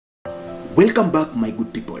Welcome back, my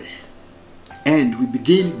good people, and we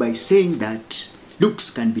begin by saying that looks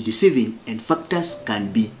can be deceiving and factors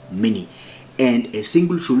can be many, and a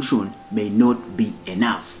single solution may not be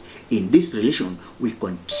enough. In this relation, we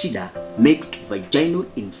consider mixed vaginal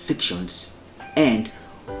infections and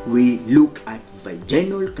we look at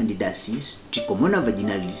vaginal candidiasis, Trichomonas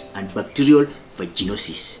vaginalis, and bacterial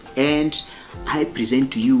vaginosis. And I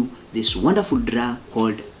present to you this wonderful drug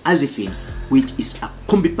called AZIFINE, which is a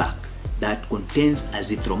combi pack that contains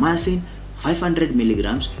azithromycin 500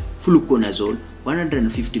 milligrams, fluconazole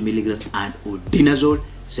 150 milligrams, and ordinazole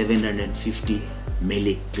 750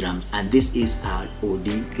 milligrams. And this is our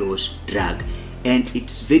OD dose drug, and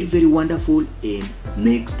it's very wonderful in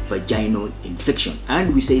mixed vaginal infection.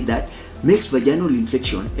 And we say that mixed vaginal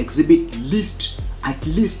infection exhibit at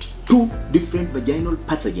least two different vaginal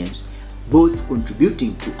pathogens, both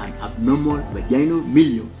contributing to an abnormal vaginal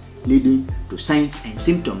milieu, leading to signs and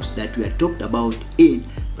symptoms that we are talked about in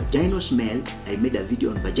vaginal smell. I made a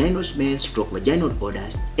video on vaginal smell, vaginal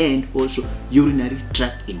odors, and also urinary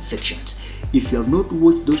tract infections. If you have not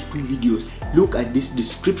watched those two videos, look at these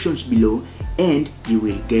descriptions below and you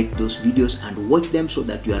will get those videos and watch them so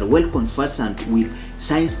that you are well conversant with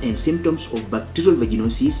signs and symptoms of bacterial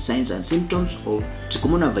vaginosis, signs and symptoms of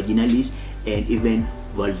Trichomonas vaginalis, and even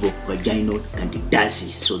vulvovaginal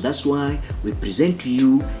candidiasis. So that's why we present to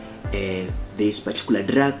you this particular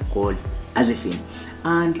drug called AZIFINE.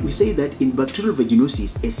 And we say that in bacterial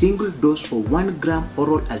vaginosis, a single dose of 1 gram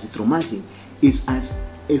oral azithromycin is as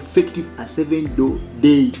effective as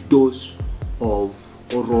 7-day dose of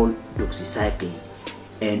oral doxycycline.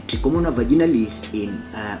 And Trichomonas vaginalis in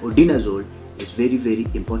ordinazole is very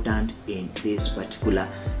important in this particular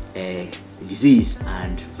disease.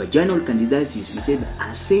 And vaginal candidiasis, we said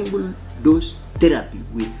a single dose therapy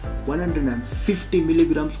with 150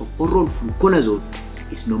 milligrams of oral fluconazole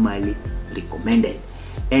is normally recommended.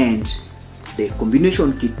 And the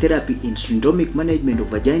combination kit therapy in syndromic management of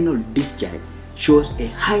vaginal discharge shows a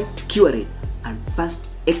high cure rate and fast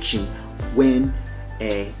action when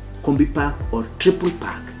a combi pack or triple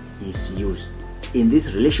pack is used. In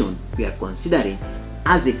this relation, we are considering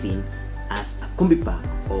AZIFINE as a combi pack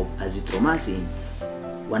of azithromycin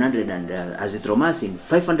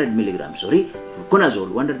 500 milligrams,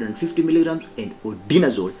 fluconazole 150 milligrams, and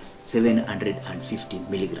ordinazole 750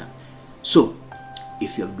 milligrams. So,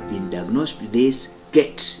 if you have been diagnosed with this,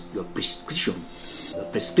 get your prescription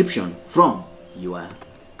from your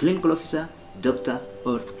clinical officer, doctor,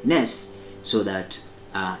 or nurse, so that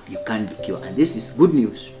you can be cured. And this is good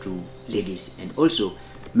news to ladies, and also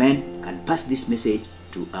men can pass this message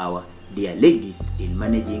to our dear ladies in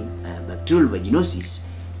managing bacterial vaginosis,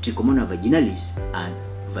 Trichomonas vaginalis, and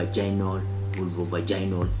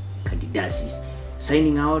vulvovaginal candidiasis.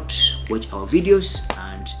 Signing out, watch our videos,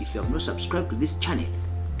 and if you have not subscribed to this channel,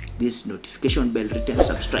 this notification bell written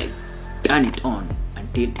subscribe, turn it on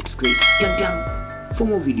until it's great for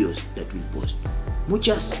more videos that we'll post.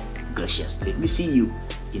 Muchas gracias. Let me see you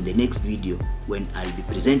in the next video when I'll be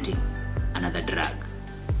presenting another drug.